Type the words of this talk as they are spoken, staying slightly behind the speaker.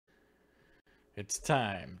It's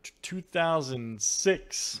time.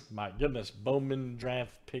 2006. My goodness. Bowman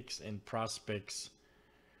draft picks and prospects.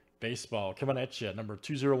 Baseball. Coming at you. Number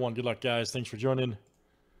 201. Good luck, guys. Thanks for joining.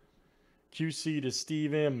 QC to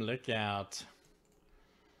Steve M. Look out.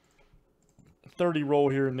 30 roll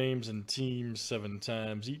here. Names and teams 7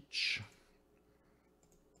 times each.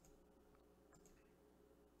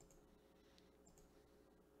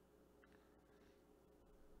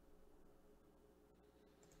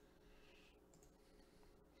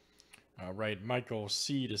 All right, Michael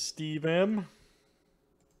C to Steve M.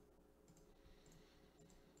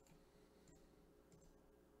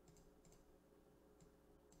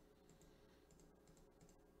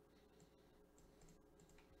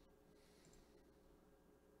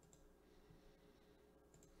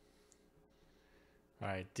 All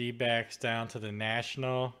right, D-backs down to the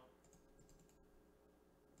National.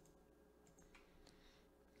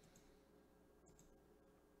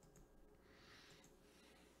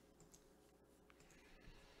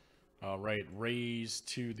 All right, Rays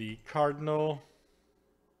to the Cardinal.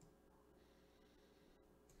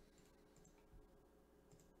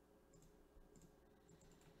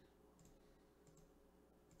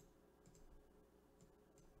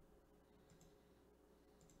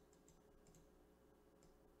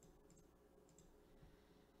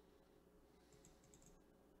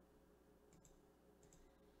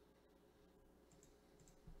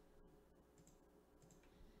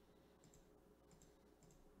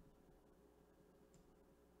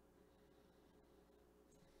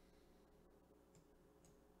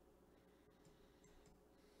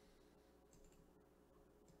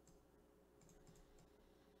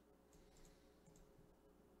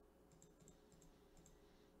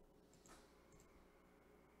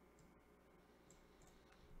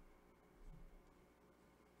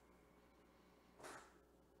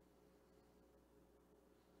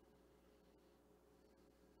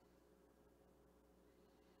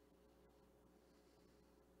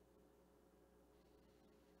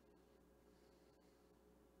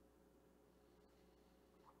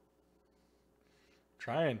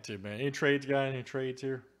 Trying to, man. Any trades, guy? Any trades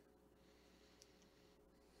here?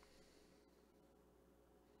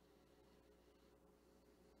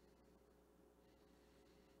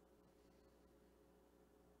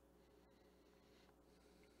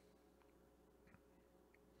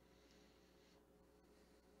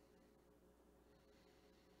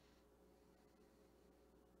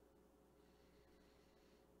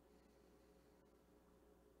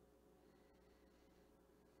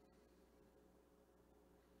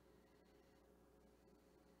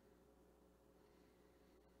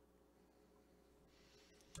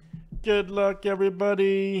 Good luck,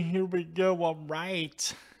 everybody. Here we go. All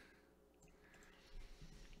right.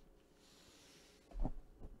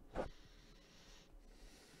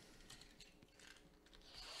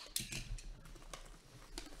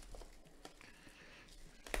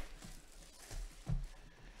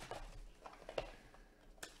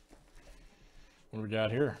 What do we got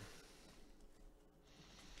here?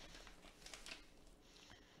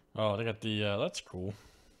 Oh, they got the, that's cool.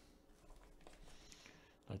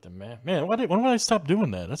 Like the man. Man, when did I stop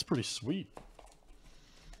doing that? That's pretty sweet.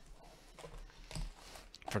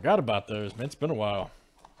 Forgot about those, man. It's been a while.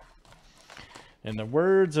 In the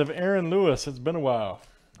words of Aaron Lewis, it's been a while.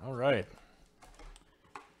 All right.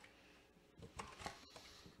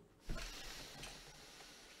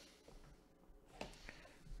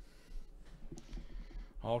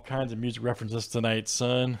 All kinds of music references tonight,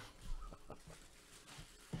 son.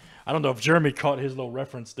 I don't know if Jeremy caught his little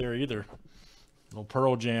reference there either. Little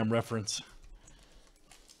Pearl Jam reference.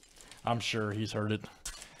 I'm sure he's heard it.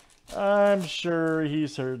 I'm sure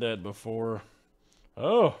he's heard that before.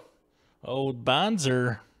 Oh, old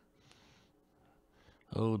Bonzer.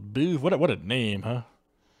 Old Booth. What a name, huh?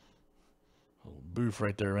 Old Booth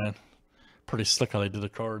right there, man. Pretty slick how they do the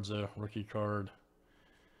cards, though. Rookie card.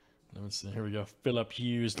 Let me see. Here we go. Phillip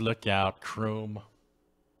Hughes, Lookout, Chrome.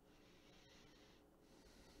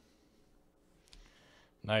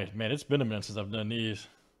 Nice. Man, it's been a minute since I've done these.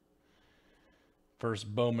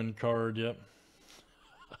 First Bowman card, yep.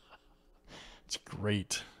 It's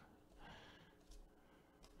great.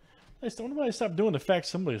 I wonder why I stopped doing the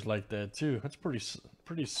facsimiles like that, too. That's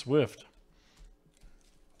pretty swift.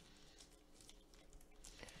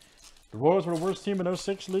 The Royals were the worst team in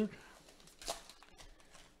 06, Luke?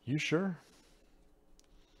 You sure?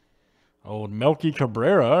 Old Melky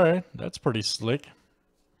Cabrera, all right. That's pretty slick.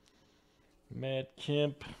 Matt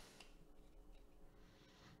Kemp.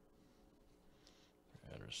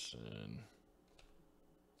 Patterson.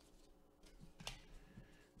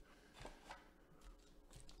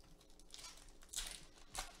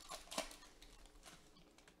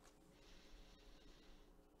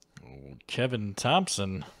 Kevin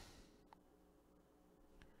Thompson.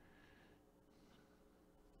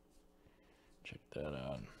 Check that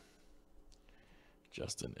out.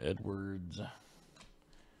 Justin Edwards.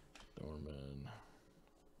 Bowman.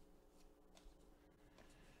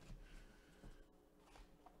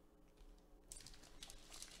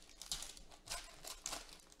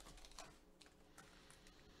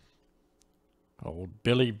 Old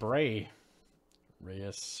Billy Bray.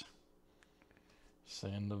 Reyes.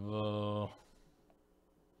 Sandoval.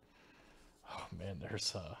 Oh man,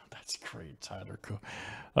 there's that's great. Tyler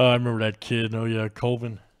I remember that kid. Oh yeah,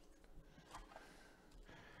 Colvin.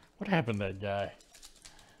 What happened to that guy?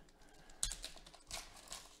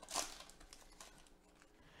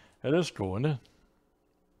 That is cool, isn't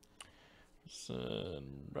it?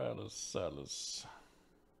 Bradley Salas.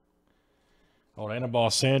 Oh, Anibal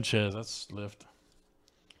Sanchez. That's Swift.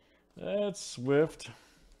 That's Swift.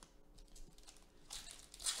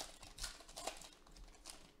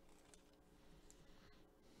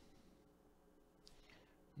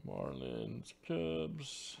 Marlins,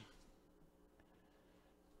 Cubs.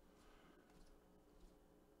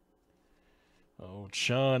 Oh,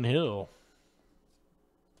 Sean Hill.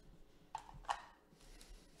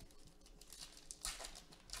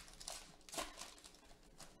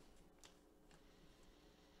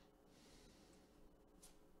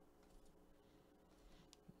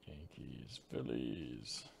 Yankees,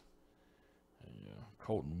 Phillies. Yeah,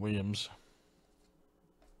 Colton Williams.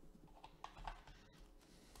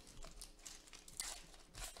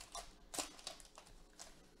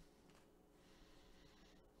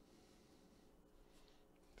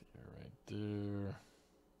 Right there.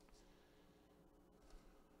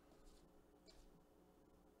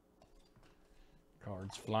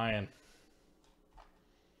 Cards flying.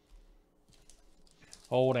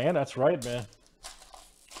 Old and that's right, man.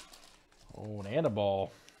 Old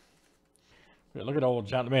Anibal. Yeah, look at old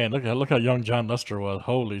John. Man, look how young John Lester was.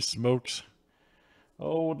 Holy smokes.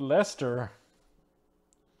 Old Lester.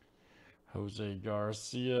 Jose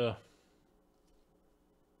Garcia.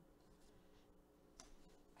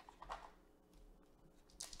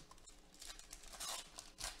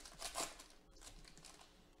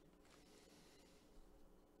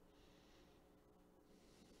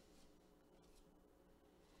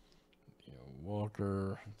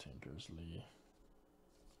 Walker, Tinkersley.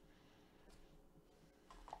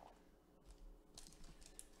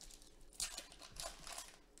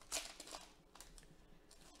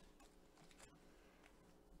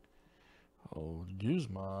 Oh,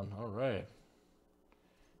 Guzman. All right.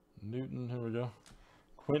 Newton, here we go.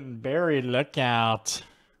 Quentin Berry, look out.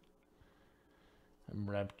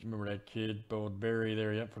 Remember that kid, Bo Berry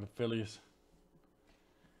there, yep, for the Phillies.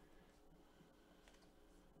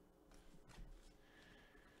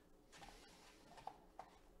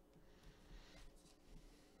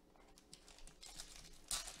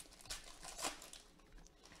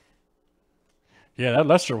 Yeah, that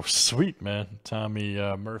Lester was sweet, man. Tommy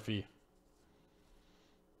Murphy.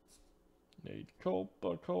 Nate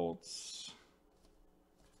Colpa, Colts.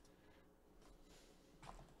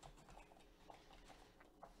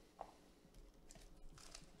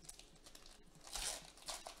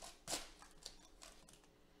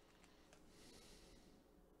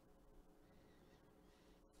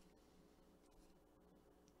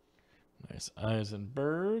 Nice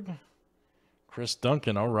Eisenberg. Chris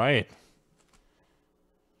Duncan, all right.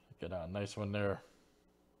 Get out, nice one there.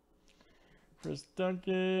 Chris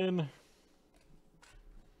Duncan.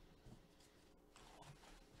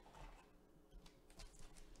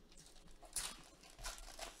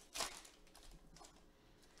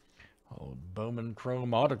 Old Bowman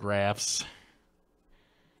Chrome autographs.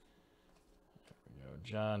 There we go,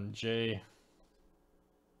 John J.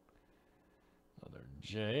 Another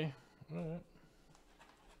J. All right.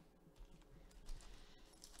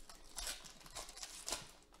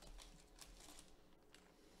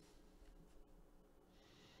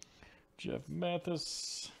 Jeff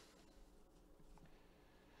Mathis.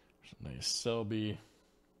 There's a nice Selby.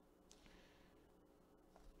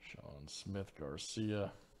 Sean Smith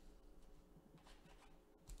Garcia.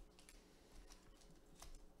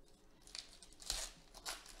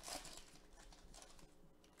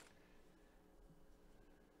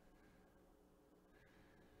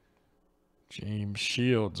 James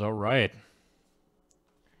Shields, all right.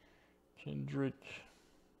 Kendrick.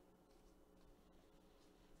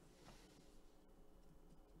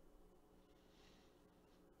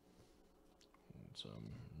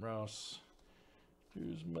 Rouse,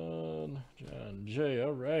 Guzman, John J.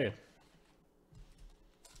 All right.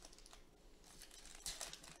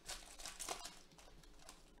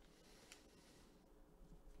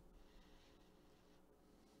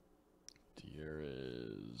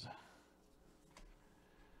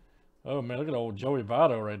 Oh, man, look at old Joey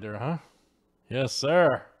Votto right there, huh? Yes,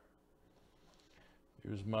 sir.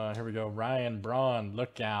 Here's my, here we go, Ryan Braun.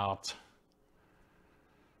 Look out.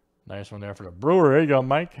 Nice one there for the Brewer. There you go,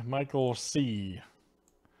 Mike. Michael C.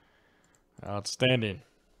 Outstanding.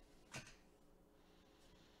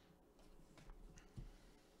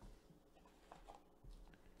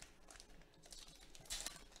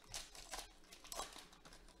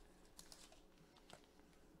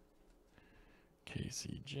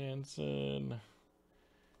 Casey Jensen.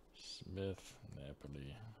 Smith.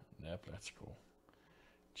 Napoli. That's cool.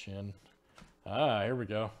 Chin. Ah, here we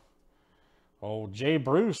go. Oh, Jay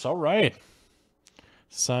Bruce. All right.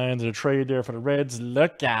 Signs of the trade there for the Reds.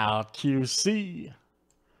 Look out, QC.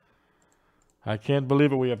 I can't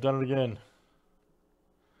believe it. We have done it again.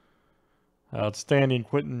 Outstanding,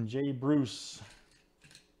 Quentin J. Bruce.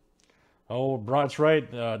 Oh, Brock's right.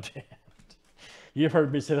 You've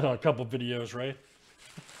heard me say that on a couple videos, right?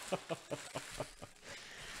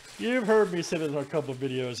 You've heard me say that on a couple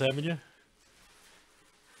videos, haven't you?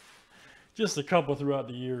 Just a couple throughout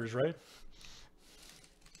the years, right?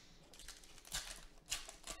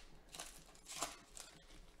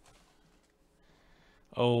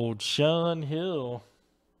 Old Sean Hill.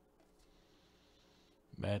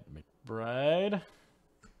 Matt McBride. There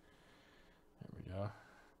we go.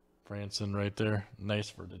 Branson right there. Nice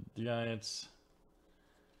for the Giants.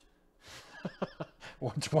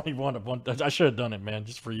 121 of one. I should have done it, man,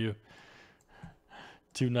 just for you.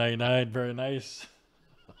 299. Very nice.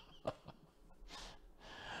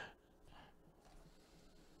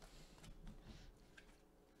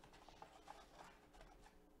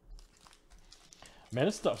 Man,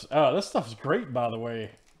 this stuff's great, by the way.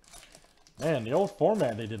 Man, the old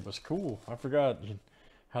format they did was cool. I forgot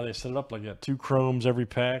how they set it up like that. 2 chromes every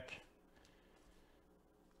pack.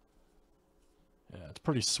 Yeah, it's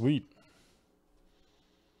pretty sweet.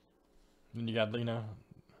 And you got,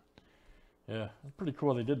 yeah, pretty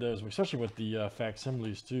cool they did those, especially with the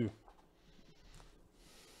facsimiles too.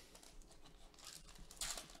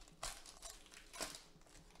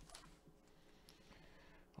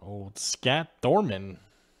 Old Scat Thorman.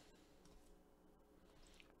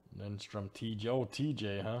 Lindstrom TJ. Oh,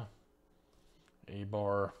 TJ, huh?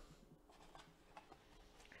 A-bar.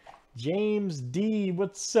 James D.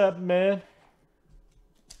 What's up, man?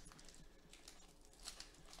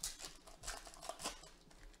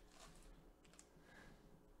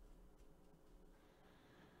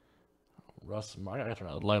 Russ, I gotta turn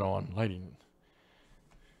that light on. Lighting.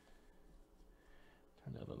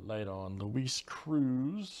 Turn that light on. Luis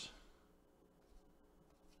Cruz.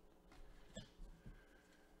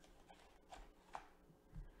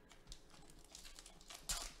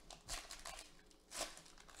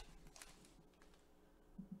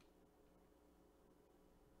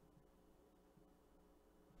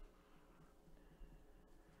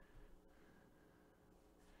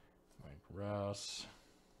 Mike Ross.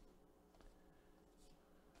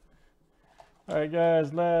 All right,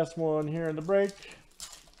 guys, last one here in the break.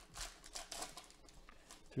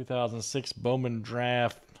 2006 Bowman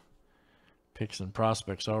draft picks and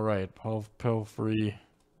prospects. All right, Pelfrey.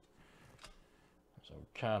 So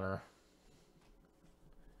Connor.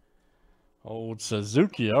 Old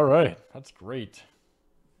Suzuki. All right, that's great.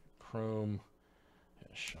 Chrome.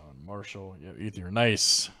 Yeah, Sean Marshall. Yeah, Ether.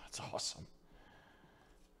 Nice. That's awesome.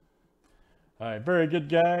 All right, very good,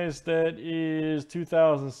 guys. That is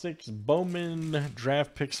 2006 Bowman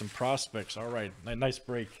draft picks and prospects. All right, nice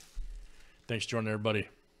break. Thanks for joining, everybody.